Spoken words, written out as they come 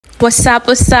What's up,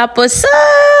 what's up, what's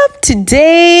up?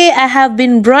 Today I have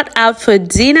been brought out for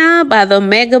dinner by the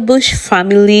Mega Bush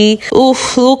family.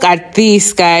 Oof, look at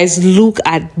this, guys. Look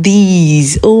at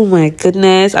these. Oh my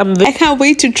goodness. I can't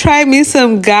wait to try me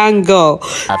some gango.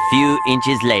 A few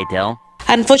inches later.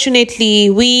 Unfortunately,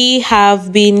 we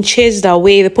have been chased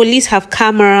away. The police have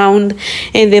come around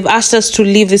and they've asked us to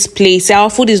leave this place. Our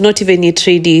food is not even yet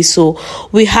ready, so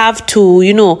we have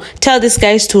to, tell these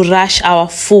guys to rush our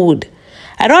food.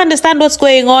 I don't understand what's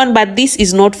going on, but this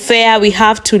is not fair. We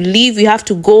have to leave. We have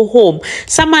to go home.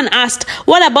 Someone asked,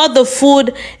 what about the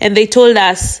food? And they told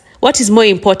us, what is more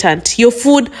important, your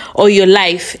food or your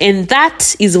life? And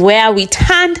that is where we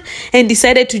turned and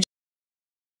decided to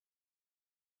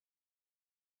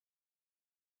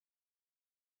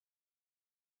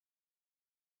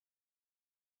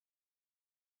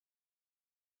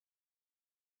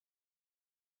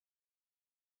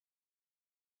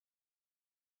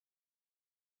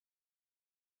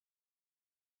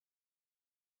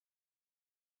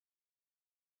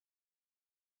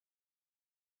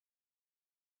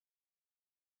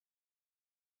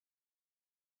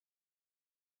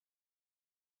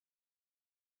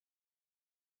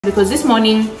because this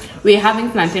morning we're having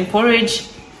plantain porridge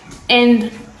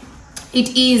and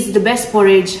it is the best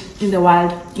porridge in the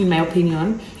world, in my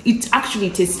opinion. It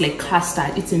actually tastes like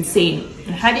custard. It's insane.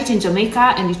 I had it in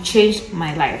Jamaica and it changed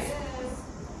my life.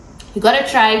 You gotta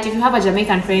try it. If you have a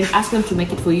Jamaican friend, ask them to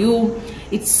make it for you.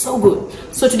 It's so good.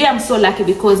 So today I'm so lucky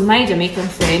because my Jamaican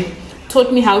friend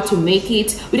taught me how to make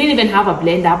it. We didn't even have a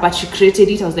blender, but she created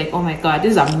it. I was like, oh my god,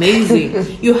 this is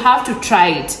amazing. You have to try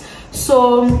it.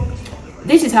 So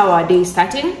this is how our day is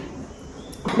starting.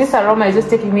 This aroma is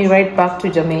just taking me right back to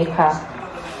Jamaica.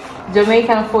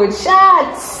 Jamaican food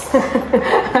shots.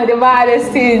 The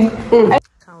baddest thing.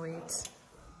 Can't wait.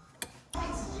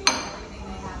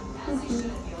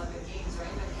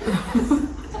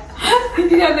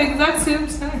 You have the exact same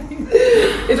time.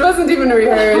 It wasn't even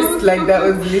rehearsed. Like that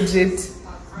was legit.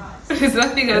 There's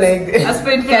nothing as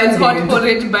painful as hot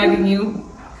porridge biting you.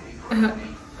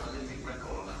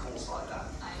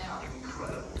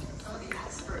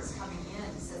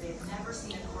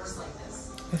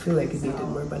 I feel like it needed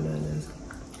more bananas.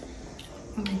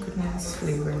 Oh my goodness.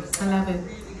 Flavor. I love it.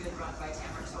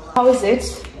 How is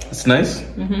it? It's nice.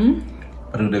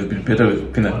 But it would have been better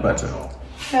with peanut butter.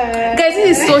 Guys,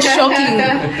 this is so shocking.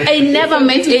 I never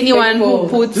met anyone who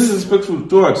puts... Disrespectful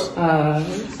to what?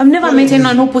 I've never met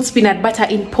anyone who puts peanut butter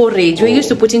in porridge. We're used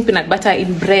to putting peanut butter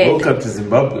in bread. Welcome to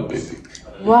Zimbabwe, baby.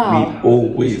 Wow. We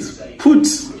always put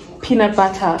peanut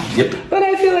butter. Yep. But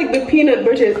I feel like the peanut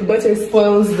butter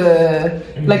spoils the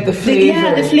flavor.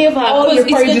 Yeah, the flavor. All your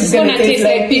porridge is gonna taste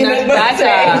like peanut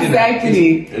butter.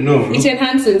 Exactly. No. It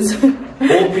enhances.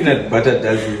 All peanut butter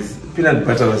does is peanut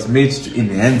butter was made to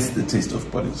enhance the taste of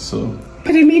porridge. So.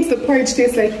 But it makes the porridge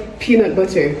taste like peanut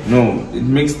butter. No, it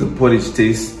makes the porridge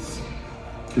taste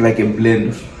like a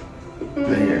blend.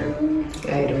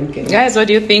 I don't get it. Guys, what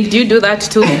do you think? Do you do that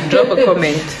too? Drop a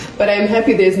comment. But I'm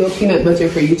happy there's no peanut butter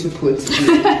for you to put.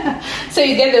 So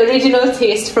you get the original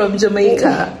taste from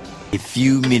Jamaica. A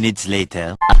few minutes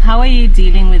later. How are you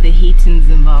dealing with the heat in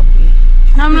Zimbabwe?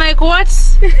 I'm like, what?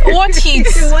 What heat?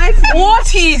 What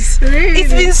heat? Really?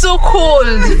 It's been so cold.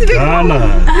 Ghana,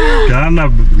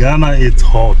 it's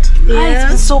hot. Yeah. It's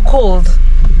been so cold.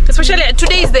 Especially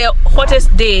today is the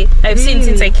hottest day I've seen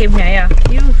since I came here.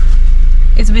 Yeah.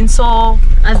 It's been so Are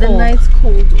cold. the nights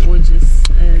cold or just...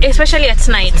 Especially at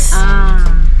night.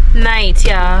 Night,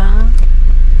 yeah.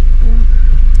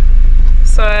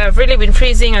 So I've really been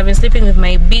freezing. I've been sleeping with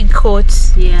my big coat.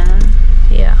 Yeah.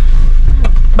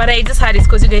 But I just had it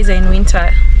because you guys are in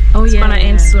winter. Oh, it's gonna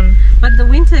end soon. But the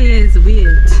winter here is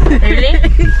weird. Really?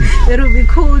 It'll be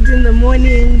cold in the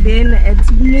morning, then at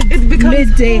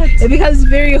midday it becomes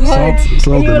very hot.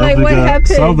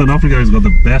 Southern Africa has got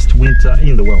the best winter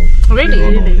in the world.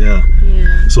 Really?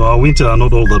 Yeah. So our winter are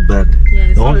not all that bad.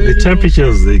 Yeah, the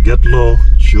temperatures they get low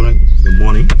during the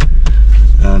morning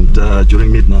and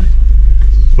during midnight.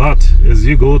 But as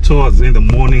you go towards in the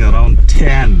morning around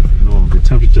 10, the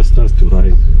temperature starts to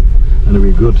rise and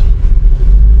we're good.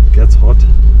 It gets hot.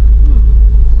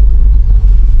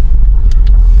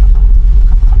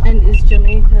 And is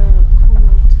Jamaica cold?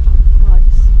 Hot?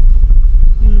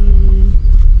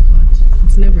 Hot.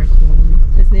 It's never cold.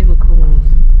 It's never cold.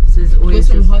 It's always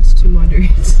from hot to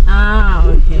moderate. Ah,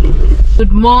 okay.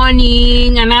 Good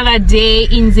morning. Another day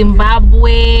in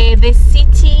Zimbabwe, the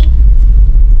city.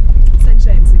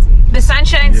 Sunshine City. The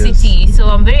Sunshine City. So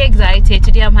I'm very excited.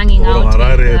 Today I'm hanging out with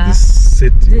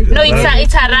city. No,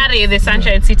 it's Harare, the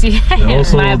Sunshine City. And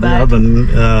also, My the bad. other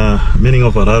meaning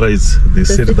of Harare is the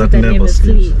city that never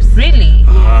sleeps. Really?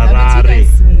 Harare.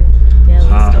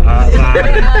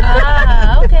 Harare.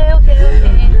 Okay.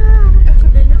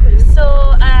 So,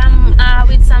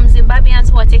 with some Zimbabweans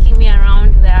who are taking me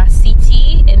around the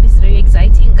city, and this is very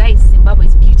exciting. Guys, Zimbabwe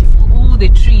is beautiful. Ooh, the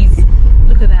trees.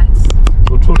 Look at that.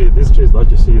 So truly, these trees that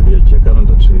you see, they are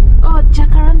jacaranda trees. Oh,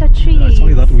 jacaranda trees. It's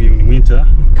only that we in winter.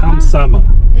 Come summer,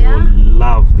 you will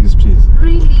love these trees.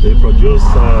 Really? They produce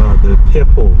the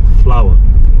purple flower,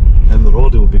 and the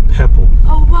road will be purple.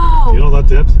 Oh, wow. You know that,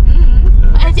 Debs?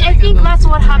 I think that's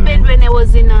what happened when I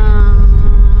was in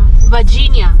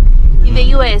Virginia, in the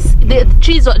US. The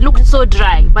trees looked so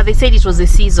dry, but they said it was the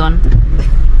season.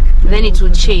 Then it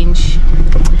would change.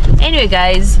 Anyway,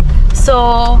 guys,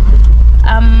 so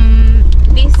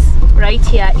this right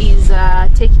here is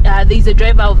there's a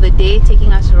driver of the day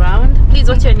taking us around. Please,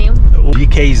 what's your name?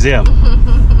 GKZM.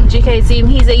 GKZM.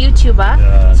 He's a YouTuber.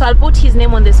 Yeah. So I'll put his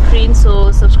name on the screen,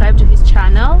 so subscribe to his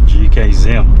channel.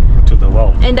 GKZM to the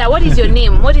world. And what is your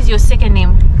name? What is your second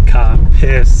name?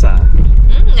 Kapesa.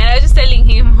 And I was just telling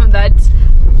him that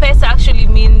pesa actually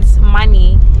means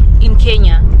money in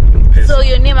Kenya. Pesa. So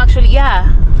your name actually,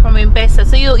 yeah, from M-Pesa.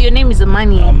 So your name is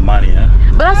money. Money, huh?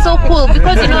 But that's so cool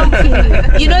because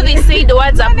you know they say the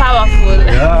words are powerful.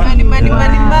 Yeah.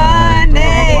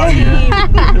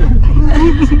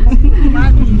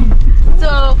 Money.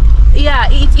 So yeah,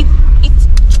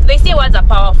 they say words are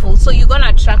powerful. So you're gonna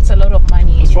attract a lot of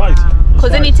money. That's right.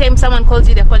 Because anytime someone calls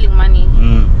you, they're calling money.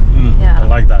 Yeah. I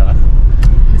like that. Huh?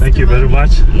 Thank you very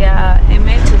much. Yeah,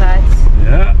 amen to that.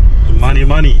 Yeah,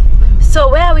 money. So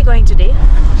where are we going today?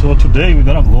 So today we're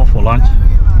gonna go for lunch.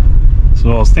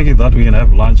 So I was thinking that we're gonna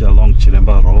have lunch along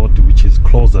Chiremba Road, which is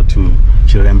closer to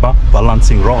Chiremba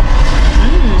Balancing Road.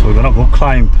 So we're gonna go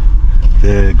climb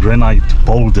the granite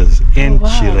boulders in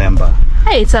Chiremba.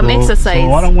 Hey, it's some exercise. So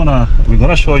what we're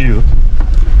gonna show you.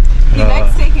 He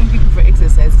likes taking people for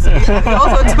exercises. He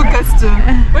also took us to,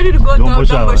 where did we go? Dombo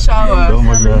shower.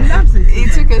 He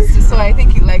took us to, so I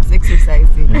think he likes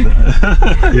exercising.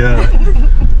 Yeah.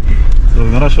 So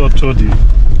we're gonna show Todi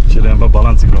Chiremba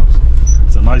Balancing Road.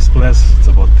 It's a nice place. It's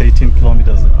about 13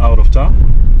 kilometers out of town.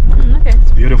 Okay.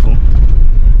 It's beautiful.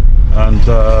 And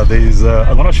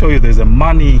I'm gonna show you there's a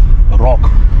money rock.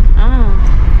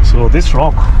 So this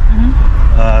rock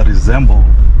resembles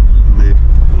the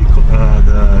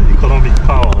economic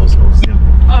powerhouse of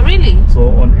Zimbabwe. Oh, really? So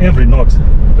on every knot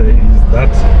there is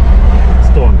that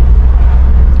stone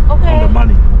on the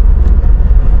money.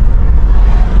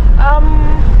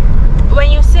 When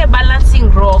you say balancing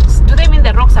rocks, do they mean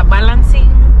the rocks are balancing?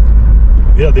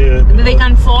 Yeah, they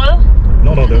can fall?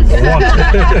 No, they won't.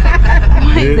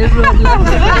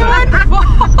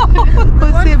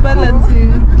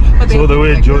 So the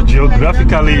way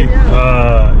geographically,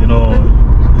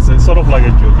 it's sort of like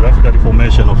a geographical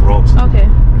formation of rocks. Okay.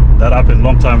 That happened a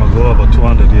long time ago, about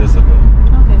 200 years ago.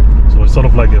 Okay. So it's sort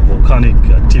of like a volcanic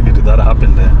activity that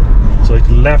happened there. So it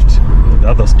left the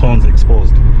other stones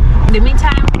exposed. In the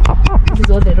meantime, this is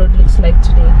what the road looks like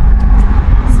today.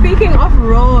 Speaking of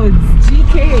roads,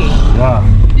 GK, Yeah.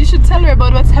 you should tell her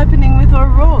about what's happening with our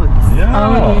roads.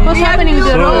 Yeah. What's happening with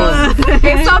the roads?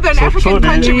 In Southern African Trudy,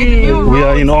 country with new we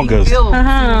are in roads being August. built.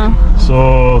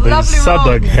 So the Lovely SADC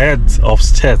roads. heads of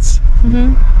states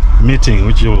meeting,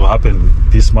 which will happen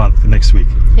this month, next week.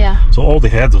 Yeah. So all the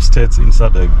heads of states in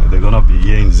SADC, they're gonna be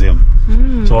here in Zim.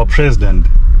 So our president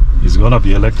is gonna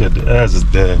be elected as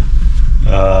the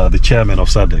chairman of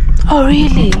SADC. Oh,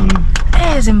 really?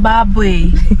 Hey,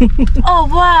 Zimbabwe. Oh,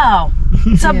 wow.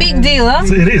 It's a big deal, huh?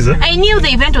 So it is. Huh? I knew the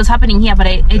event was happening here, but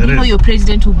I didn't know your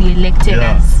president would be elected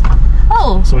as.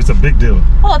 Oh. So it's a big deal.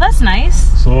 Oh, that's nice.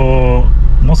 So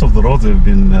most of the roads have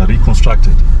been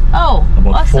reconstructed. Oh,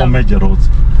 About awesome. 4 major roads.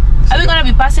 Are we going to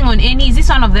be passing on any? Is this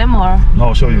one of them or? No,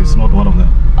 I'll show you. It's not one of them.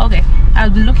 Okay, I'll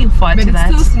be looking forward But to it's that.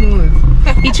 still smooth.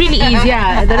 It really is,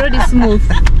 yeah. The road is smooth.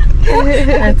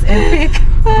 That's epic.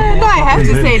 No, I have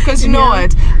to say it because you know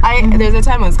what? There's a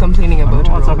time I was complaining I don't about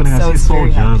know what's roads, happening. so I it's see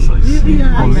very soldiers. happy. I see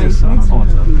police. I don't know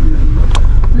what's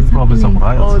happening. There's probably some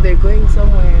riots. Oh, they're going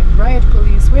somewhere. Riot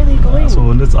police. Where are they going? So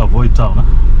let's avoid town. Huh?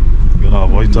 You're gonna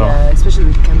avoid town. Yeah, especially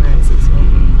with cameras as well.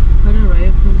 What are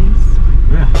riot police?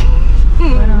 Yeah.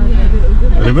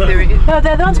 No,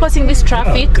 they're the ones causing this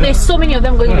traffic. There's so many of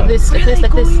them going like this, like this,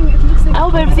 like this. I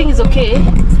hope everything is okay.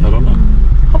 I don't know.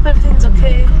 Hope everything is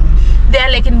okay. They are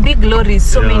like in big lorries,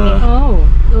 so many. Oh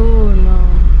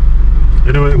no.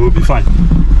 Anyway, we'll be fine.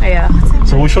 Yeah.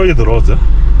 So we'll show you the roads.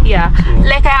 Yeah.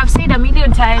 Like I have said a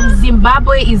million times,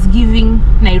 Zimbabwe is giving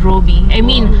Nairobi. I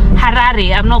mean,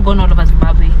 Harare. I'm not going all over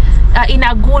Zimbabwe. in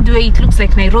a good way. It looks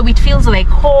like Nairobi. It feels like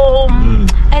home.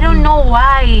 I don't know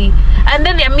why. And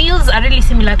then their meals are really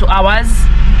similar to ours.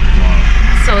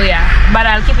 So yeah, but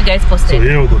I'll keep you guys posted. So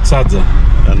here we got sadza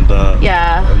and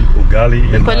ugali.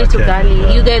 We call it ugali.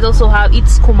 Yeah. You guys also have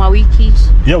sukuma wiki.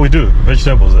 Yeah, we do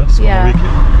vegetables. Sukuma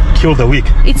wiki. Kill the week.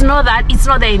 It's not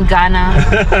there in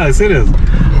Ghana. Serious?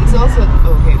 It's also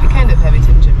okay. We kind of have it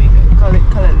in Jamaica. We call it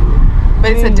kalaloo,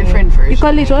 but it's a different version. You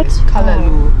call it what?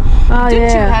 Kalaloo. Oh, Didn't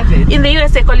you have it? In the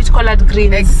US they call it collard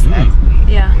greens.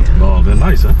 Exactly. Yeah. Oh, they're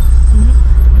nice, huh?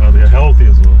 They're healthy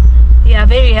as well. Yeah,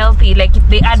 very healthy. Like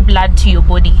they add blood to your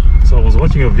body. So I was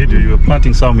watching your video. You were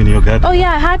planting some in your garden. Oh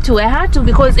yeah, I had to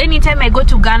because anytime I go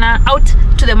to Ghana, out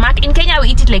to the market. In Kenya we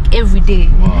eat it like every day.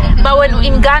 Wow. But when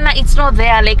in Ghana it's not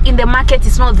there. Like in the market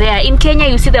it's not there. In Kenya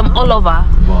you see them all over.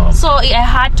 Wow. So I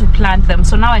had to plant them.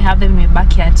 So now I have them in my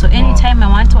backyard. So anytime I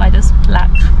want to, I just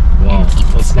plant. Wow,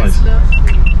 that's nice.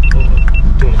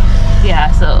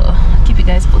 Yeah, so keep you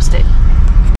guys posted.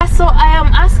 So I am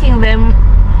asking them,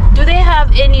 do they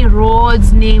have any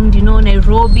roads named,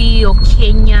 Nairobi or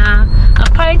Kenya?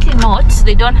 Apparently not.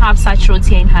 They don't have such roads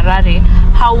here in Harare.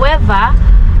 However,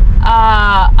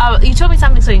 you told me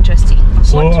something so interesting.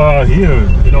 So here,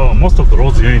 most of the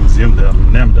roads here in Zim, they are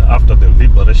named after the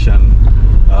liberation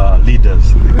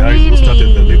leaders, the guys who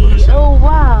started the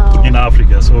liberation in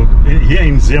Africa. So here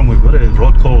in Zim, we've got a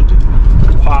road called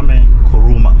Kwame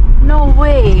Nkrumah. No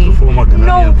way.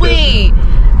 No way.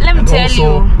 Let me tell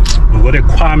you. We've got a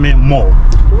Kwame Mall.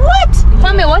 What?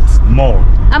 Kwame what? Mall.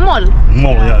 A mall?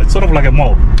 Mall, yeah. It's sort of like a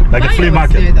mall, like a flea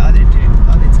market. The other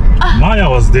time. Maya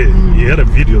was there. He had a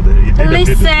video there. He did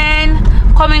Listen,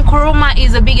 Kwame Nkrumah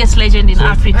is the biggest legend in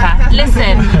Africa.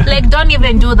 Listen, like don't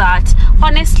even do that.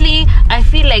 Honestly, I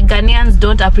feel like Ghanaians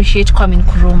don't appreciate Kwame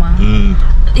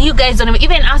Nkrumah. You guys don't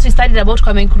even us. We studied about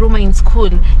Kwame Nkrumah in school.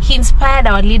 He inspired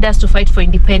our leaders to fight for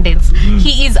independence.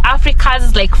 He is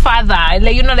Africa's like father,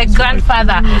 like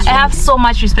grandfather. I have so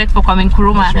much respect for Kwame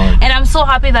Nkrumah, and I'm so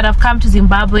happy that I've come to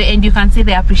Zimbabwe and you can see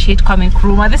they appreciate Kwame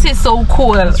Nkrumah. This is so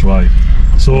cool. That's right.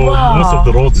 So most of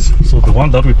the roads, so the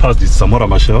one that we passed is Samora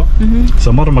Machel.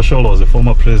 Samora Machel was a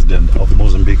former president of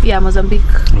Mozambique. Yeah, Mozambique.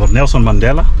 We got Nelson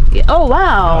Mandela. Yeah. Oh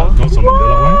wow. Nelson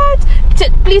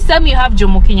Mandela. Please tell me you have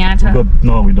Jomo Kenyatta.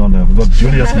 No, we don't have. We got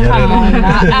Julius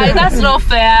Nyerere. That's not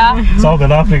fair.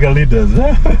 Southern Africa leaders.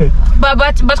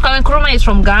 but Kwame Nkrumah is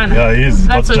from Ghana. Yeah, he is.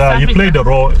 But he played a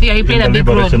role in the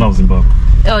liberation of Zimbabwe.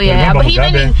 Oh yeah, but he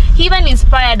even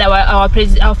inspired our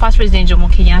first president Jomo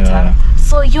Kenyatta. Yeah.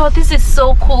 So this is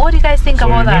so cool. What do you guys think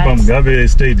about that? Mugabe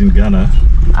stayed in Ghana.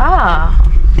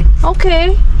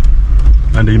 Okay.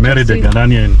 And he married a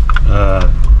Ghanaian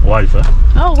wife.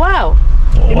 Oh wow.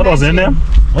 What was her name?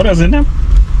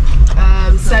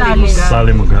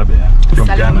 Sally Mugabe, from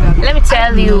Ghana. Let me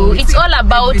tell you, it's all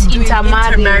about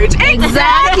intermarriage.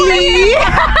 Exactly.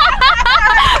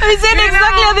 We said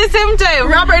exactly at the same time.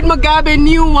 Robert Mugabe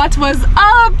knew what was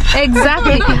up.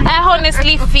 Exactly. I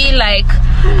honestly feel like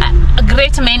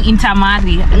great men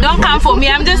intermarry. Don't come for me.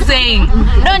 I'm just saying,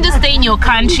 don't just stay in your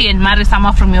country and marry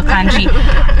someone from your country.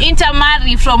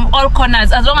 Intermarry from all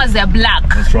corners, as long as they're black.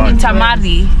 That's right.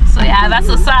 Intermarry. So yeah, that's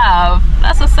what's up.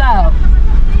 That's what's up.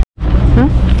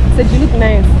 Said you look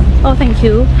nice. Oh, thank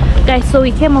you, guys. So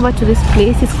we came over to this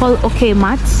place. It's called OK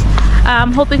Mats.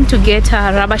 I'm hoping to get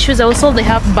rubber shoes. Also, they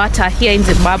have butter here in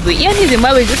Zimbabwe. Here in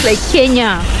Zimbabwe, just like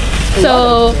Kenya.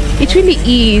 So it really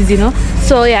is,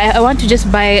 So yeah, I want to just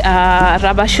buy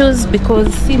rubber shoes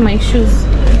because see my shoes,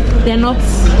 they're not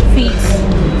fit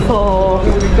for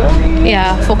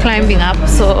climbing up.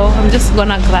 So I'm just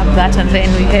gonna grab that and then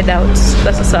we head out.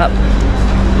 That's what's up.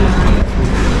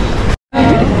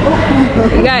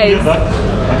 Guys,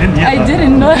 I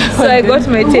didn't know. So I got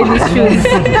my tennis shoes.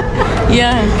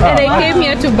 Yeah. And I came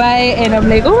here to buy and I'm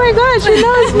like, oh my gosh, she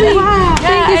knows me.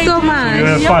 Thank you so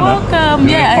much. You're welcome.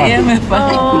 Yeah, I am a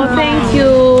fan. Oh, thank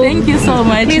you. Thank you so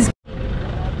much. Please.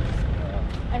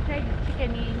 I tried the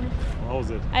chicken in. How was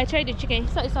it? I tried the chicken.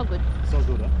 It's not good. It's not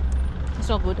good, huh? It's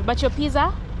not good. But your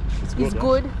pizza is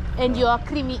good. And your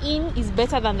creamy in is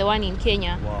better than the one in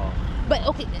Kenya. Wow. But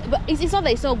okay, but it's not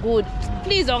that it's not good.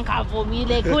 Please don't come for me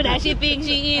like who does she think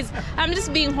she is. I'm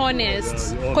just being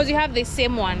honest because you have the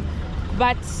same one,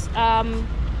 but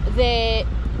the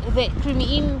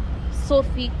creamy in so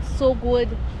thick, so good.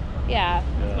 Yeah,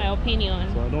 that's my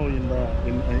opinion. So I know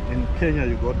in Kenya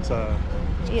you got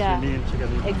creamy in,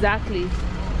 chicken in. Exactly.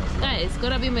 Guys, it's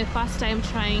gonna be my first time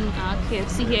trying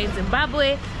KFC here in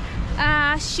Zimbabwe.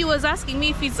 She was asking me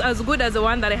if it's as good as the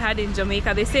one that I had in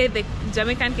Jamaica. They say the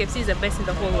Jamaican KFC is the best in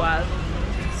the whole world.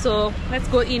 So let's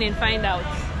go in and find out.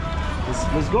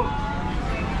 Let's go.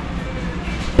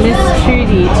 This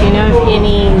Trudy, do you know of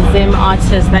any Zim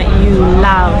artists that you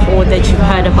love or that you've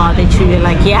heard about that you're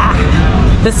like, yeah,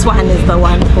 this one is the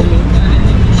one for me?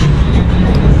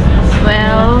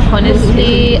 Well,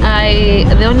 honestly,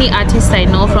 the only artist I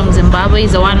know from Zimbabwe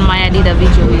is the one Maya did a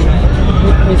video with.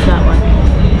 Who's that one?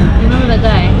 You know the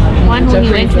guy? One who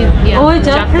he went with? Yeah. Oh,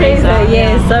 Jack Fraser.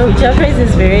 Yeah, so Jack Fraser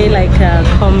is very like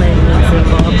common in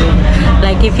Zimbabwe.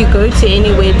 Like if you go to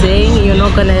any wedding, you're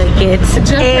not gonna get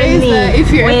any if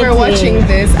you're ever watching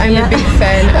this, I'm a big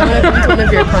fan. I want to come to one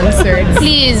of your concerts.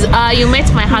 Please, you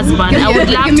met my husband. I would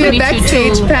love to meet you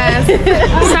too. Pass.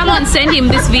 Someone send him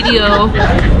this video.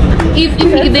 If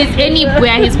there's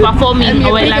anywhere he's performing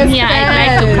or while I'm here, I'd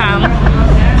like to come.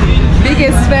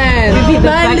 Biggest fan. Maybe the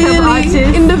backup artist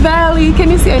in the valley.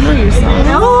 Can you see? I know your song.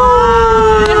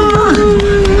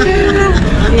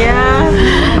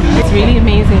 Yeah, it's really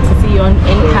amazing to see you in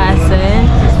person.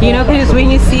 You know, because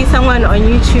when you see someone on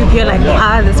YouTube, you're like,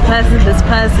 ah, this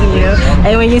person, you know.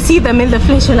 And when you see them in the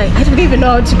flesh, you're like, I don't even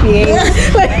know how to behave.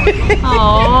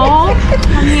 Oh,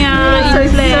 yeah,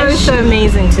 it's so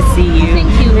amazing to see you.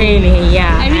 Thank you. Really,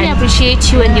 yeah. I really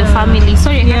appreciate you and your family.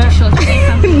 Sorry, I cut you short.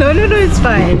 No, it's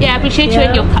fine. Yeah, I appreciate you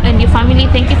and your family.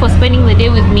 Thank you for spending the day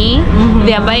with me.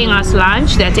 They are buying us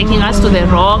lunch. They are taking us to the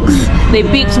rocks. They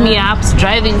picked me up,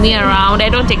 driving me around. I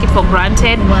don't take it for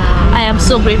granted. Wow. I am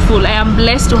so grateful. I am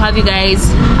blessed to have you guys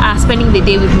spending the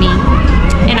day with me.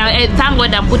 And I thank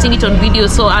God I'm putting it on video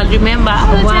so I'll remember.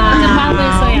 Wow,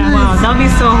 that'll be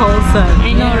so wholesome.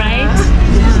 I know, right?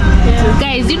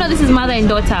 Guys, you know this is mother and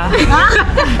daughter.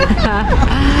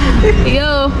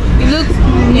 Yo, you look.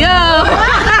 Yo.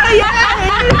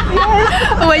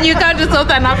 When you come to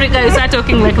Southern Africa, you start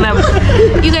talking like them.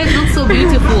 You guys look so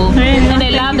beautiful, and I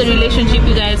love the relationship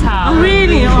you guys have.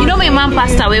 Really? You know, my mom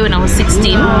passed away when I was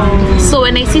 16. So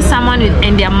when I see someone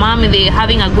and their mom, they're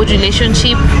having a good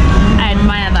relationship, I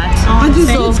admire that. But you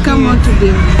so come out to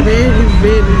be very,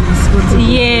 very responsible.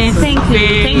 Yeah, thank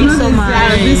you so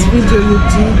much. This video you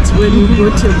did when you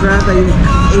bought your brother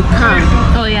a car.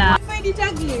 Oh yeah. I find it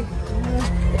ugly.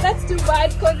 That's too bad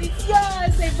because it's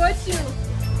yours. I bought you.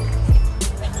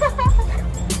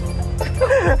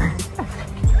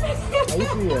 Are you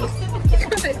serious?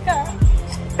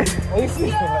 Are you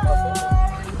serious?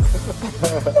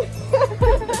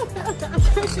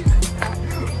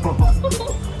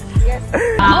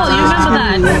 Oh, you remember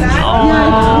that? Oh.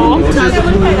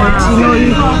 You know,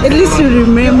 at least you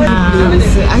remember. I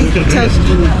touched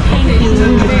you.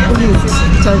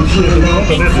 Touch you.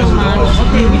 Thanks so much.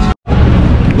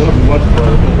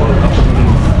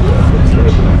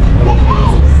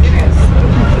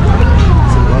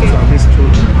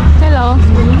 Hello.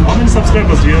 How many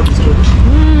subscribers do you have?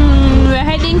 We're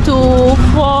heading to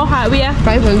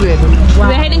 500.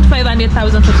 We're heading to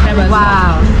 500,000 subscribers.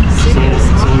 Wow.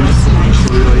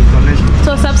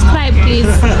 So subscribe, please.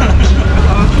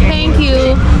 Thank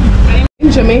you.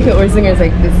 In Jamaica, or singers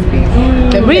like this big.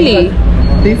 Really?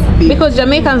 This big. Because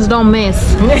Jamaicans don't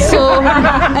mess. So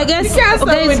I guess guys,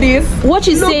 what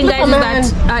she's saying, guys,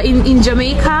 is that in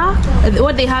Jamaica,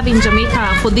 what they have in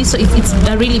Jamaica for this, it's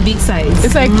a really big size.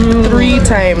 It's like 3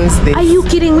 times this. Are you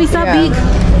kidding me? It's that big?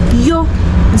 Yo,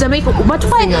 Jamaica. But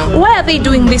why are they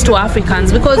doing this to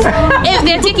Africans? Because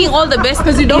they're taking all the best.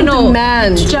 Because you don't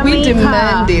demand. Jamaica. We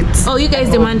demand it. Oh, you guys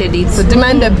demanded it. So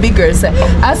demand a bigger. So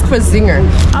ask for Zinger.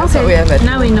 That's what we have it.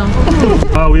 Now we know.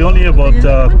 We're only about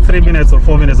 3 minutes or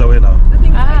 4 minutes away now.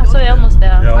 So you're almost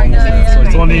there. Yeah, almost there. So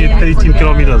it's only 18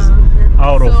 kilometers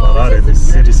out of Harare, the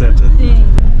city center.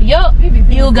 Yo,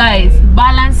 you guys,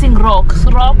 balancing rocks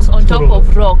on top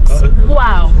of rocks.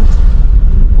 Wow.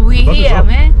 We here,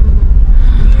 man.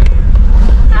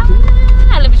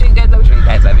 Let me show you guys.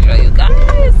 Let me show you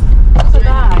guys. So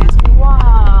guys,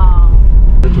 wow.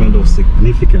 Statement of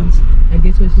significance. I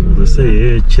guess what you They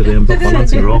say Chiremba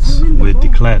Balancing Rocks were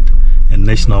declared a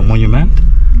national monument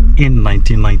in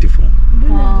 1994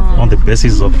 on the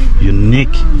basis of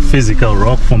unique physical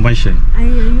rock formation,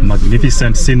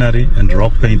 magnificent scenery and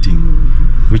rock painting,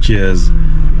 which has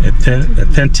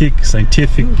authentic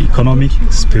scientific, economic,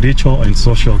 spiritual and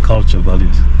social culture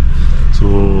values.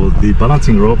 So the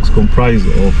balancing rocks comprise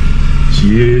of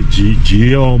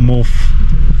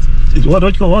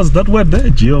what's that word there?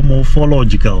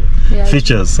 Geomorphological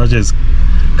features such as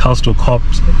calcium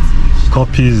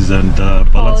copies and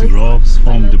balancing rocks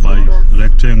formed by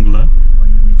rectangular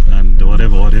and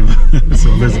whatever. So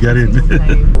let's get in.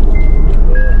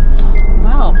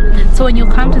 Wow. So when you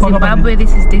come to Zimbabwe,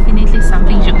 this is definitely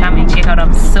something you should come and check out.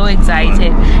 I'm so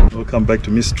excited. Welcome back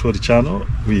to Miss Trudy channel.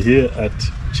 We're here at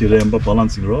Chiremba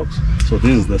Balancing Rocks. So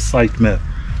this is the site map.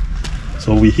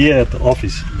 So we're here at the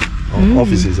office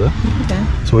offices. Okay.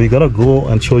 So we gotta go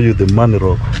and show you the Money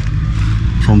Rock.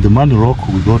 From the Money Rock,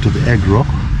 we go to the Egg Rock,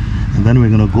 and then we're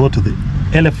gonna go to the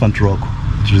Elephant Rock.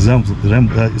 It resembles,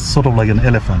 it's sort of like an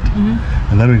elephant.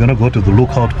 And then we're gonna go to the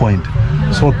Lookout Point.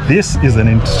 So this is an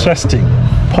interesting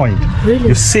point. Really?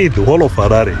 You see the whole of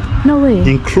Harare. No way.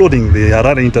 Including the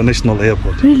Harare International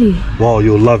Airport. Really? Wow,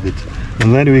 you'll love it.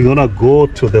 And then we're gonna go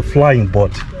to the flying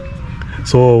boat.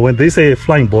 So when they say a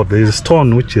flying boat, there is a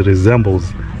stone which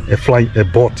resembles a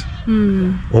boat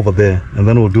over there. And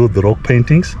then we'll do the rock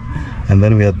paintings, and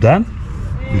then we are done.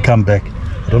 We come back.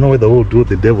 I don't know whether we'll do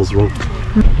the Devil's Rock.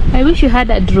 I wish you had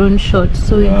a drone shot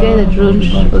so we get a drone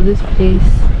shot of this place.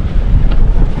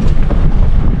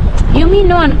 You mean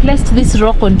no one placed this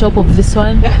rock on top of this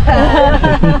one?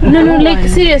 No, like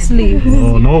seriously.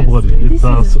 Oh, nobody.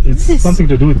 It's something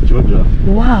to do with Georgia.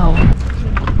 Wow.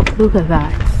 Look at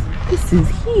that. This is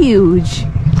huge.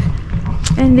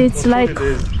 And it's like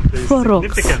there's 4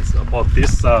 rocks. Significance about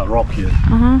this rock here.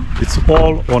 It's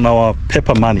all on our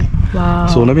paper money. Wow.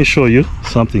 So let me show you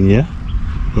something here.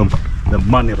 The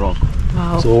Money Rock.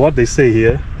 Wow. So what they say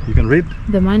here, you can read.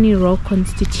 The Money Rock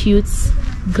constitutes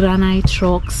granite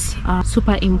rocks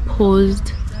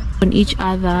superimposed on each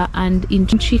other and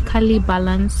intricately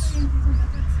balanced.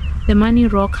 The Money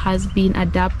Rock has been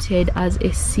adapted as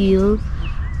a seal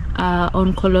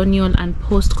on colonial and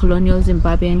post-colonial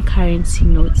Zimbabwean currency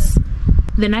notes.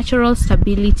 The natural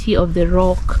stability of the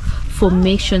rock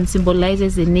formation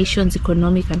symbolizes the nation's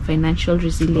economic and financial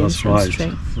resilience and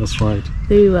strength. That's right.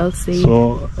 Very well said.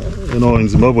 So, you know, in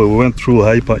Zimbabwe we went through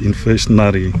a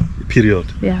hyperinflationary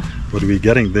period. Yeah. But we're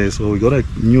getting there. So we got a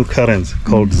new currency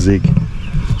called ZiG.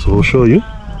 So we'll show you.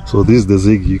 So this is the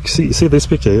ZiG. You see this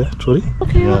picture here, Trudy?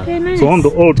 Okay, okay, nice. So on the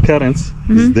old currency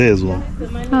is there as well.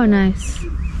 Oh, nice.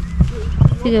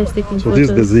 You guys taking so photos.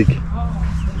 This is the ZiG.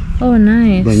 Oh,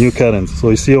 nice. The new currency.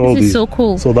 So you see all this these. Is so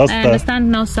cool. So that's I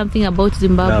understand now something about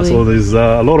Zimbabwe. Yeah, so there's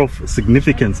a lot of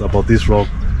significance about this rock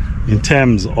in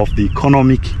terms of the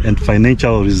economic and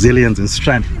financial resilience and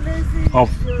strength of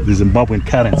the Zimbabwean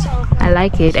currency. I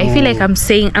like it. So, I feel like I'm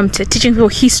teaching people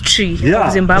history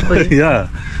of Zimbabwe. Yeah.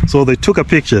 So they took a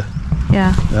picture.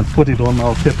 Yeah. And put it on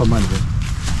our paper money.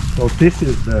 So this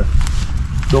is the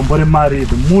Dombore Mari,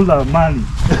 the Mula money.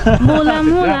 Mula.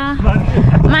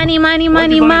 Money. Money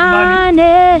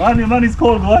is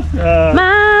called what?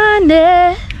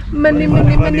 Money. Money.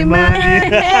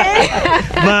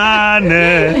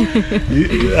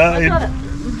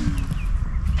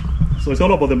 So it's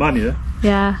all about the money, yeah?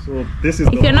 Yeah. So this is.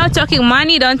 If you're not talking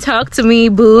money, don't talk to me,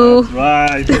 boo. That's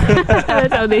right.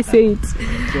 That's how they say it.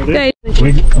 So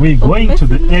we're going to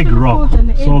the Egg Rock.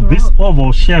 So this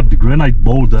oval-shaped granite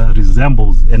boulder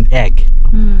resembles an egg.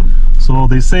 So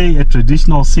they say a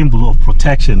traditional symbol of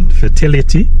protection,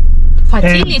 fertility,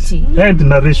 and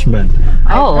nourishment.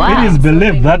 Oh wow! It is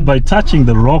believed that by touching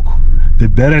the rock, the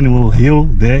barren will heal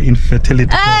their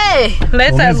infertility. Hey,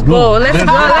 let's go. Let's go,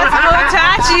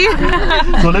 Tachi.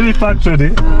 So let me pack Trudy.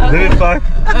 Let me pack.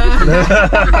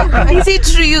 Is it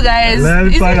true, you guys? Let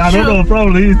me pack. I don't know.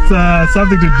 Probably it's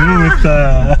something to do with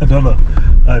I don't know.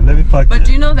 Let me pack. But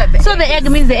do you know that the egg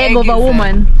means the egg of a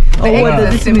woman? The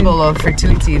egg is a symbol of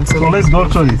fertility in so let's go,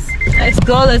 Trudy. Let's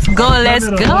go.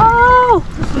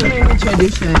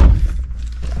 Tradition.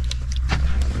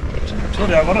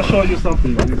 Sorry, I'm gonna show you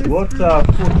something. What fruit?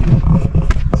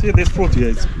 See this fruit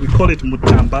here? We call it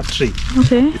mutamba tree.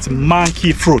 Okay. It's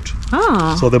monkey fruit.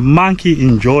 Ah. So the monkey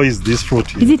enjoys this fruit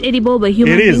here. Is it edible by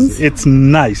human beings? It is. It's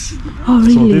nice. Oh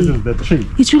really? So this is the tree.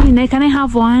 It's really nice. Can I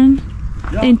have one?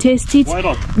 Yeah. And taste it? Why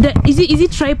not? Is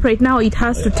it ripe right now? It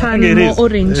has to turn more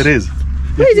orange. It is.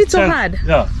 Why is it so hard?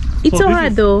 Yeah. It's so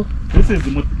hard though. This is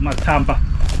matamba.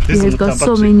 This has got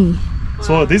so many.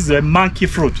 So this is a monkey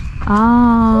fruit.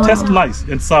 Ah. Tastes nice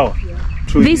and sour.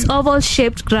 This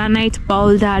oval-shaped granite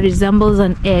boulder resembles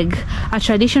an egg, a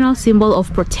traditional symbol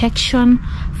of protection,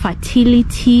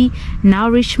 fertility,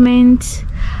 nourishment.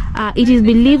 It is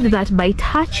believed that by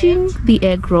touching the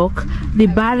egg rock, the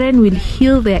barren will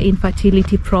heal their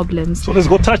infertility problems. So let's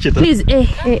go touch it. Please,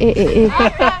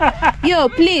 yo,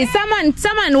 please, someone,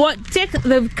 take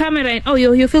the camera and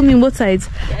you're filming both sides.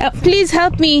 Please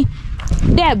help me,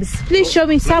 Debs. Please show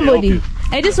me somebody.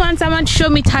 I just want someone to show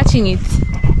me touching it.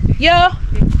 Yo.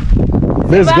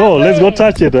 Let's go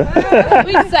touch it.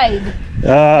 Which side?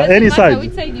 Any side.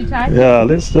 Which side you touch? Yeah,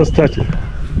 let's just touch it.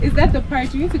 Is that the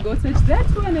part you need to go touch? That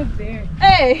one up there.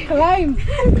 Hey, climb.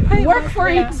 Work for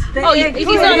it. Oh, it is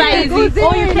not that easy.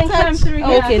 Oh, you can climb through.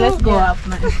 Okay, let's go up,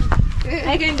 man.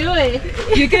 I can do it.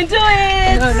 You can do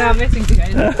it. No, I'm messing with you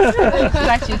guys.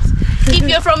 Touch it. If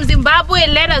you're from Zimbabwe,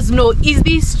 let us know. Is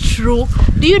this true?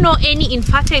 Do you know any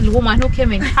infertile woman who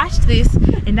came and touched this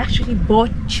and actually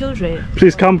bought children?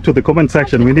 Please come to the comment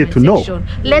section. We need to know.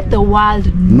 Let the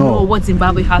world know what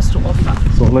Zimbabwe has to offer.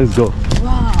 So let's go.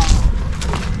 Wow.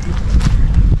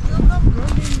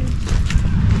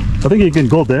 I think you can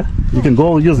go there. You can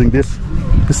go using this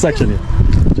section here.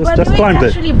 Just climb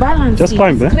there. Just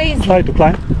climb there. Crazy. Try to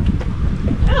climb.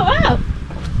 Oh wow!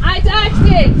 I touched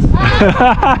it.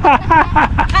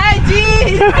 I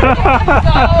did.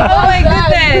 Oh my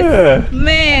goodness,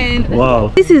 man! Wow.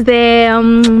 This is the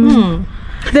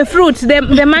fruit,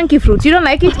 the monkey fruit. You don't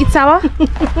like it? It's sour.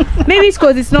 Maybe it's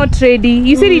because it's not ready.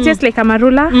 You said it tastes like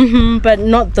amarula, but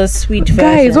not the sweet version.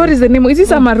 Guys, what is the name? Is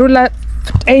this amarula?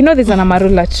 I know there's an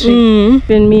amarula tree.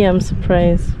 Even me, I'm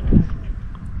surprised.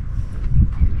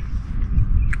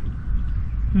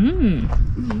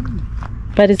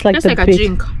 But it's like That's like a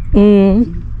drink.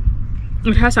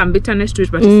 It has some bitterness to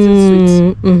it, but it's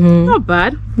still sweet. Not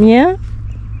bad. Yeah.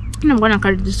 I'm gonna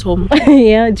carry this home.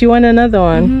 Yeah. Do you want another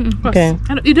one? Okay.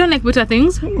 You don't like bitter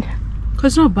things? Cause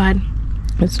it's not bad.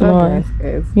 It's not.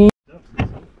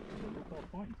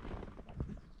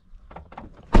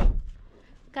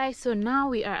 Guys, so now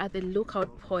we are at the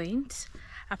lookout point.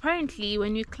 Apparently,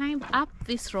 when we climb up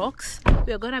these rocks,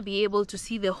 we are gonna be able to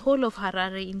see the whole of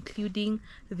Harare, including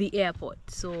the airport.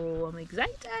 So I'm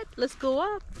excited. Let's go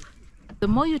up. The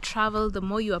more you travel, the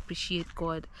more you appreciate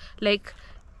God. Like,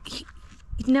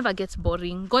 it never gets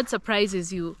boring. God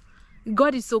surprises you.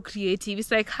 God is so creative.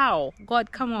 It's like, how?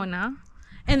 God, come on, huh?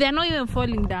 And they're not even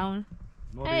falling down.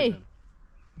 Not hey, even.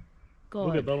 God.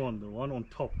 Look at that one, the one on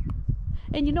top.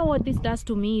 And you know what this does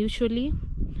to me usually?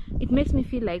 It makes me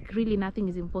feel like really nothing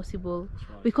is impossible.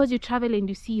 Right. Because you travel and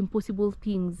you see impossible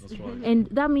things. That's right. And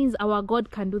that means our God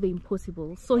can do the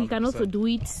impossible. So 100%. He can also do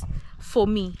it for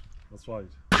me. That's right.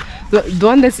 The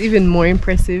one that's even more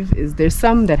impressive is there's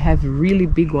some that have really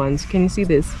big ones. Can you see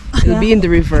this? It'll be in the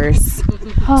reverse.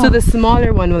 So the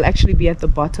smaller one will actually be at the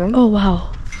bottom. Oh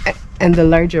wow. And the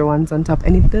larger ones on top,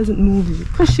 and it doesn't move. You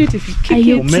push it, if you kick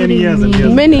it, many years and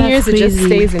years. Many years it just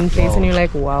stays in place, and you're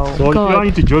like, wow. So if you're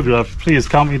into geography, please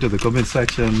come into the comment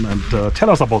section and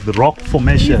tell us about the rock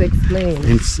formation. Please explain.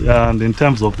 And in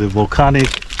terms of the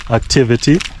volcanic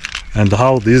activity and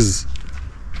how these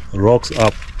rocks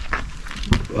are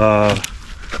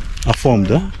formed.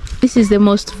 This is the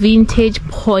most vintage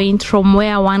point from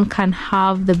where one can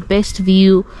have the best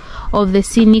view of the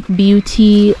scenic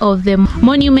beauty of the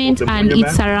monument and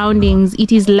its surroundings.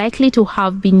 It is likely to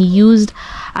have been used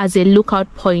as a lookout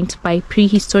point by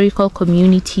prehistorical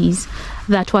communities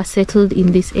that were settled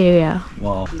in this area.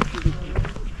 Wow. So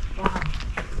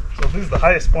this is the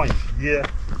highest point here.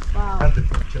 Wow.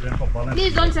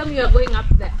 Please don't tell me you're going up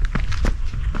there.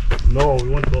 No, we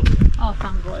won't go there. Oh,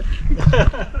 thank God.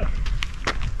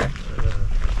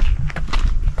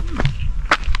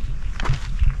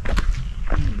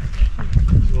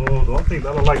 So the one thing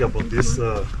that I like about this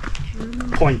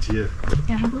point here,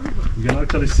 you can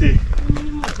actually see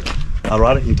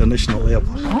Harare International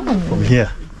Airport from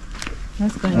here.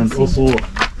 That's going and also you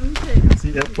can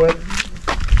see airport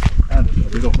and a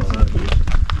bit of Harare.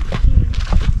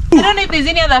 I don't know if there's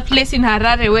any other place in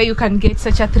Harare where you can get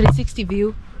such a 360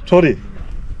 view. Tori,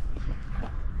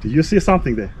 do you see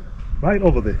something there? Right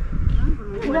over there.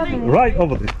 Right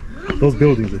over there. Those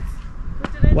buildings there.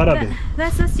 What are they?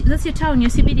 That's your town, your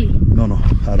CBD? No, no.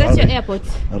 Harare. That's your airport?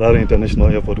 Harare International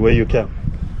Airport, where you came.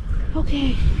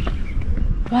 Okay.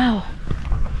 Wow.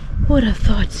 Who would have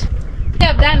thought? We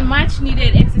have done much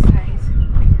needed exercise.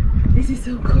 This is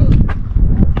so cool.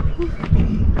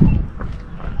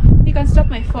 You can stop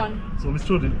my phone. So, Miss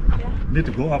Trudy, you need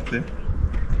to go up there.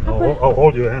 I'll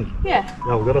hold your hand. Yeah.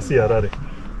 Yeah, we gotta see Harare.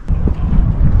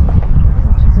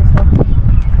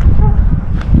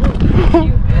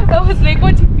 I was like,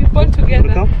 what if we fall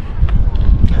together?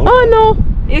 Oh no!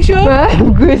 You sure?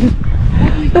 Good.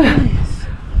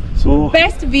 So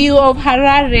best view of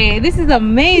Harare. This is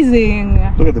amazing.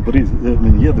 Look at the breeze. I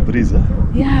mean, hear the breeze. Huh?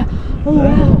 Yeah. Oh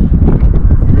wow.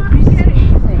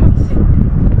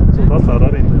 So that's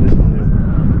Harare International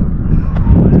Airport.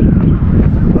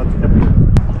 That's epic.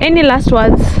 Any last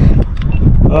words?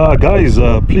 Guys,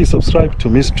 please subscribe to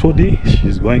Miss Trudy.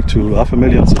 She's going to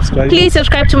 500,000 subscribers. Please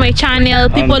subscribe to my channel,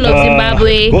 people of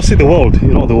Zimbabwe. Go see the world.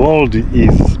 You know, the world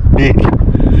is big.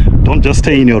 Don't just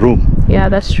stay in your room. Yeah,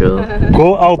 that's true.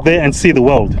 Go out there and see the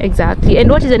world. Exactly. And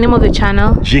what is the name of the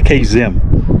channel? GKZM.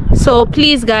 So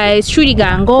please guys, Trudy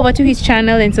Gang, go over to his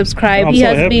channel and subscribe. He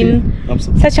has been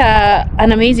such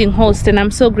an amazing host, and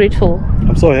I'm so grateful.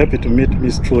 I'm so happy to meet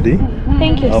Miss Trudy.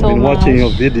 Thank you so much. I've been watching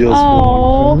your videos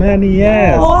for many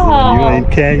years. Wow. You were in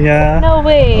Kenya. No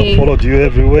way. I followed you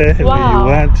everywhere where you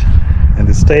went. In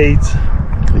the States,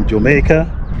 in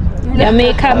Jamaica.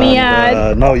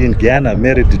 Jamaica, now you're in Ghana,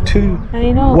 married to two.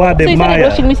 I know. What so you started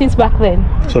watching me since back then?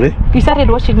 Sorry? You started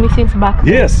watching me since back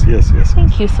then? Yes.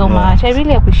 Thank you so much. I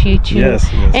really appreciate you. Yes.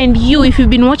 And you, if you've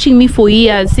been watching me for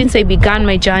years, since I began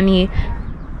my journey,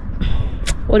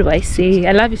 what do I say?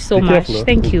 I love you so much.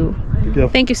 Thank you.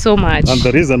 Thank you so much. And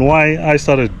the reason why I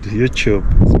started YouTube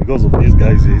is because of these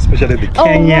guys here, especially the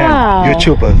Kenyan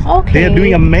YouTubers. Okay. They are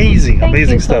doing amazing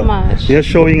stuff. So much. They are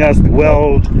showing us the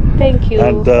world. Thank you.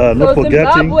 And not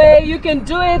forgetting Zimbabwe, you can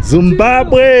do it.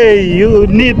 Zimbabwe, you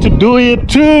need to do it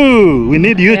too. We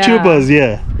need YouTubers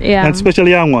here. Yeah. And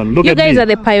especially young one. Look you at me. guys are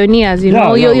the pioneers, you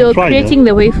know. You're creating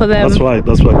the way for them. That's right.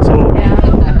 So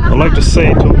I'd like to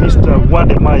say to Mr.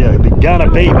 Wademaya, the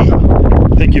Ghana baby,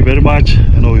 thank you very much.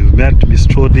 You know, we've met Miss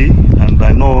Trudy, and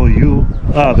I know you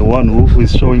are the one who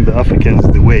is showing the Africans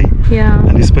the way. Yeah.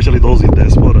 And especially those in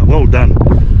diaspora. Well done.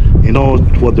 You know,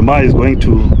 Wademaya is going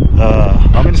to,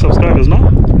 how many subscribers now?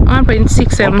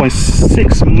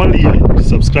 1.6 million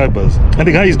subscribers. And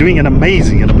the guy is doing an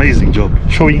amazing job,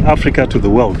 showing Africa to the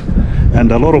world.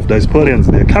 And a lot of diasporians,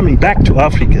 they're coming back to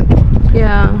Africa.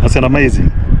 Yeah. That's an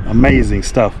amazing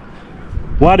stuff.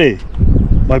 Wade,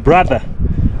 my brother,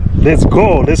 let's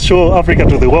go. Let's show Africa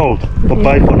to the world.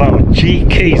 Bye for now.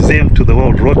 GKZM to the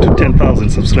world. Road to 10,000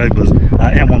 subscribers.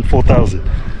 I am on 4,000.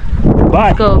 Bye.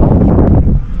 Let's go.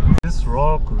 This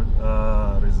rock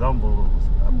resembles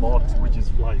a boat which is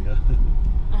flying.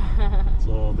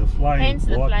 So the flying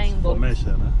boat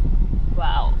formation.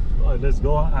 Wow. Right, let's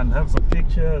go and have some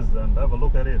pictures and have a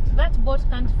look at it. That boat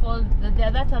can't fall.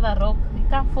 That other rock, it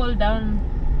can't fall down.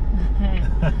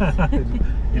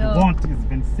 It won't. It's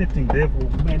been sitting there for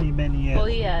many years. For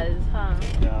years, huh?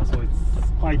 Yeah, so it's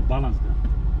quite balanced.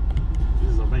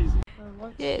 This is amazing.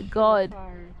 Yeah, God,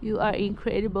 you are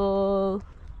incredible.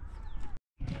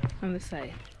 On the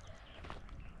side,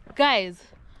 guys,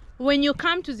 when you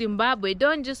come to Zimbabwe,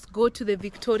 don't just go to the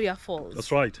Victoria Falls.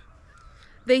 That's right.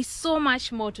 There's so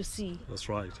much more to see. That's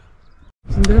right.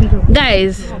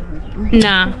 Guys,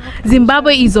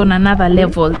 Zimbabwe is on another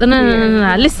level.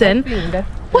 No. Listen,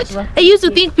 what? I used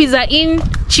to think Pizza Inn,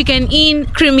 Chicken Inn,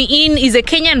 Creamy Inn is a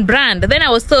Kenyan brand. Then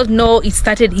I was told no, it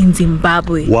started in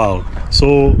Zimbabwe. Wow.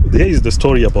 So there is the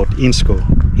story about Insco.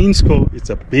 Insco,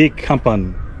 it's a big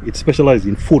company. It specializes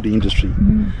in food industry.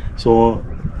 So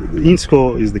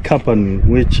Insco is the company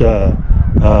which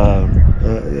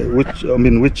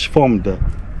formed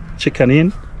Chicken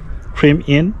Inn, Cream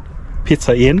Inn,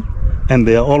 Pizza Inn, and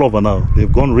they are all over now.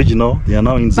 They've gone regional. They are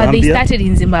now in Zambia. But they started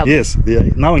in Zimbabwe. Yes, they are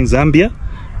now in Zambia,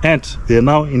 and they are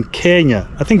now in Kenya.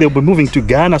 I think they'll be moving to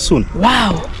Ghana soon.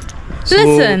 Wow. So,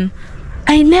 listen,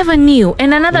 I never knew.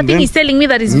 And another thing he's telling me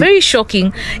that is very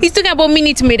shocking. He's talking about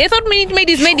Minute Maid. I thought Minute Maid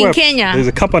is made in Kenya. There's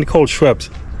a company called Schweppes.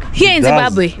 Here in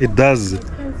Zimbabwe. It does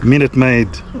Minute Maid,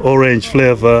 orange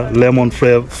flavor, lemon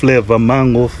flavor,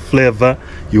 mango flavor.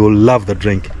 You will love the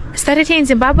drink. Started here in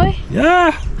Zimbabwe?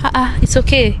 Yeah. It's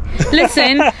okay.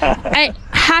 Listen,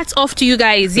 hats off to you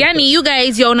guys. Yani, you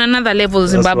guys, you're on another level,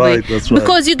 Zimbabwe. That's right.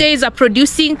 Because you guys are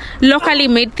producing locally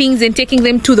made things and taking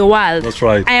them to the world. That's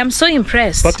right. I am so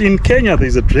impressed. But in Kenya,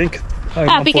 there's a drink.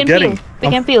 I'm forgetting.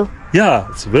 Pick and peel. Yeah,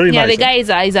 it's very nice. Yeah, the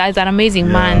guy is an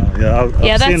amazing man.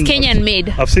 Yeah, that's Kenyan made.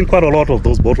 I've seen quite a lot of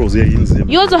those bottles here in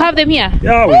Zimbabwe. You also have them here?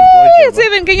 Yeah, we enjoy them. So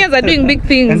even Kenyans are doing big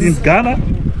things. And in Ghana?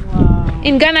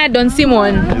 In Ghana, Don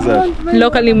Simon,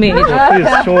 locally made.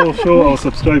 Please show our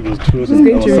subscribers to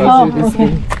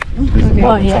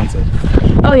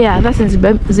Oh yeah, that's in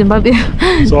Zimbabwe.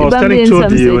 So I was telling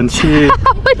Trudy when she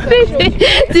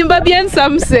Zimbabwean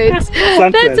sunset.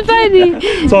 That's funny.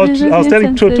 So I was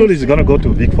telling Trudy she's gonna go to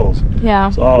Vic Falls.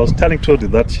 Yeah. So I was telling Trudy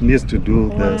that she needs to do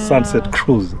the sunset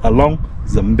cruise along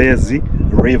Zambezi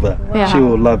River. She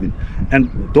will love it. And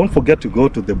don't forget to go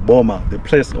to the Boma, the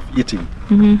place of eating.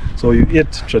 So you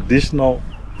eat traditional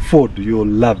food, you'll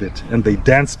love it. And they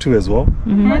dance too as well.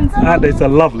 And it's a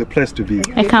lovely place to be.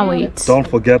 I can't wait. Don't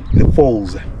forget the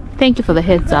falls. Thank you for the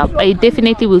heads up. I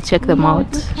definitely will check them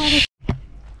out.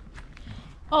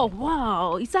 Oh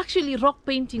wow, it's actually rock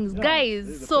paintings,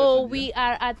 guys. So we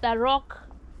are at the rock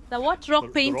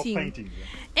painting.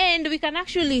 And we can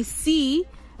actually see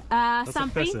some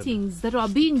paintings that are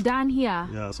being done here.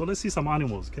 Yeah, so let's see some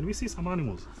animals. Can we see some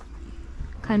animals?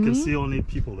 Can we? See only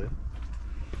people there.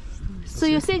 So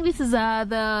you're saying this is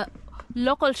the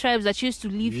local tribes that used to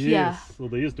live here? Yes, so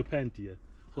they used to paint here.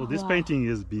 So this painting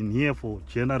has been here for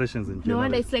generations and generations. No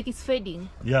wonder it's like it's fading.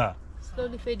 Yeah.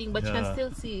 Slowly fading, but you can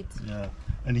still see it. Yeah.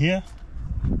 And here,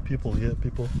 people here,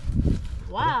 people.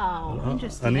 Wow,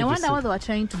 interesting. I wonder what they were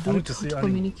trying to do to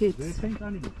communicate. They paint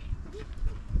animals.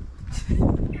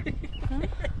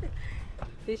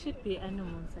 There should be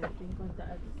animals, I think, on the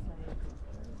other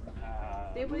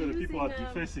side. They were the using, people are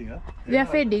defacing, huh? They are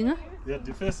feeding, huh? They are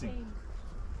defacing.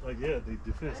 Like, yeah, they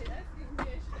deface. I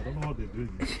don't know what they're doing.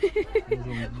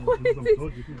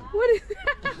 What is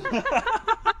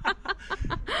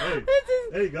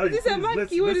Hey guys, this a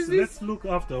monkey? Let's look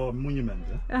after our monument.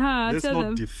 Let's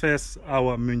not deface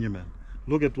our monument.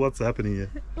 Look at what's happening here.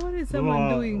 What is someone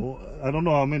doing? I don't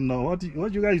know. I mean,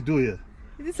 what you guys do here?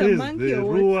 Is this a monkey or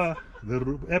what?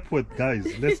 The Epworth guys,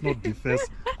 let's not deface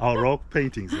our rock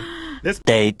paintings. Let's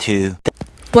Day 2.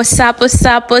 What's up?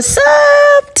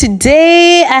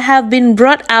 Today I have been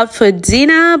brought out for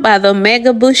dinner by the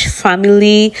Mega Bush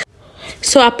family.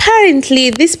 So apparently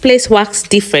this place works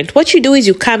different. What you do is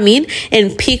you come in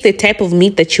and pick the type of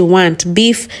meat that you want.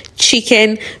 Beef,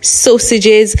 chicken,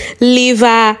 sausages,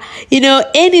 liver,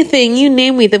 anything, you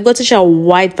name it. They've got such a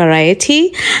wide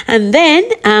variety. And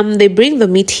then they bring the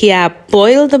meat here,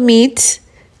 boil the meat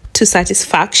to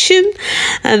satisfaction,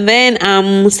 and then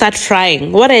start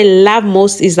frying. What I love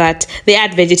most is that they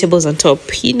add vegetables on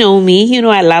top. You know me,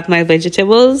 I love my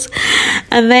vegetables.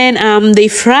 And then they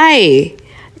fry.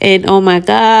 And oh my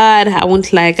god, I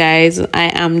won't lie guys,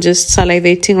 I am just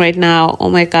salivating right now. Oh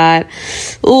my god.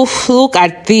 Oof, look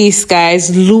at this guys,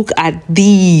 look at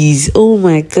these. Oh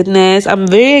my goodness, I'm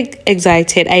very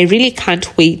excited. I really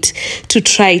can't wait to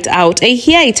try it out. I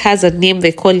hear it has a name.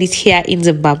 They call it here in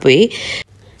Zimbabwe,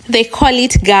 they call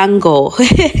it gango.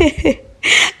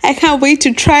 I can't wait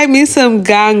to try me some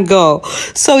gango.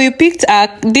 So we picked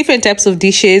different types of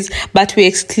dishes, but we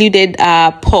excluded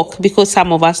pork because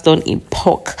some of us don't eat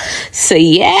pork. So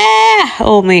yeah,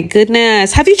 oh my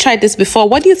goodness. Have you tried this before?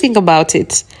 What do you think about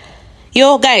it?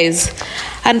 Yo guys,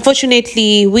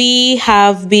 unfortunately we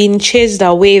have been chased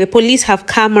away. The police have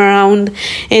come around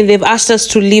and they've asked us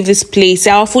to leave this place.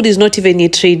 Our food is not even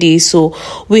yet ready, so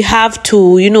we have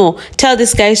to tell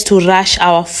these guys to rush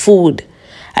our food.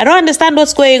 I don't understand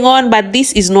what's going on, but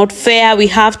this is not fair. We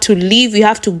have to leave. We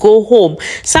have to go home.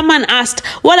 Someone asked,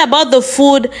 what about the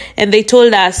food? And they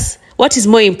told us, what is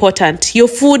more important, your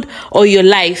food or your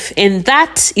life? And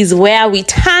that is where we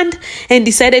turned and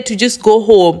decided to just go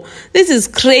home. This is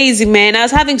crazy, man. I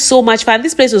was having so much fun.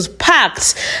 This place was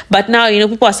packed, but now,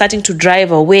 people are starting to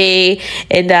drive away,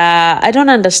 and I don't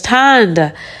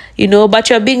understand. But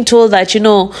you're being told that,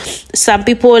 some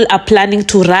people are planning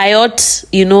to riot,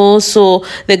 so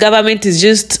the government is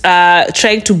just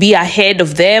trying to be ahead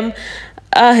of them.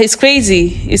 It's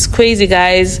crazy. It's crazy,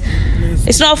 guys.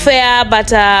 It's not fair,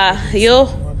 but,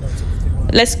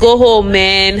 let's go home,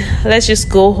 man. Let's just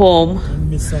go home.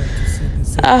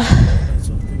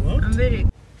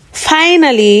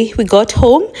 Finally, we got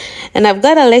home, and I've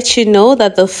got to let you know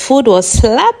that the food was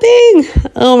slapping.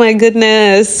 Oh my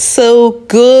goodness, so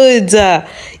good.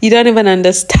 You don't even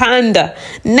understand.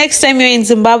 Next time you're in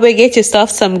Zimbabwe, get yourself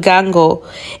some gango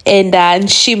and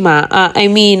nshima.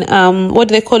 What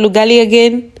do they call ugali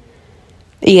again?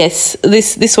 Yes,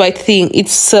 this white thing.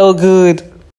 It's so good.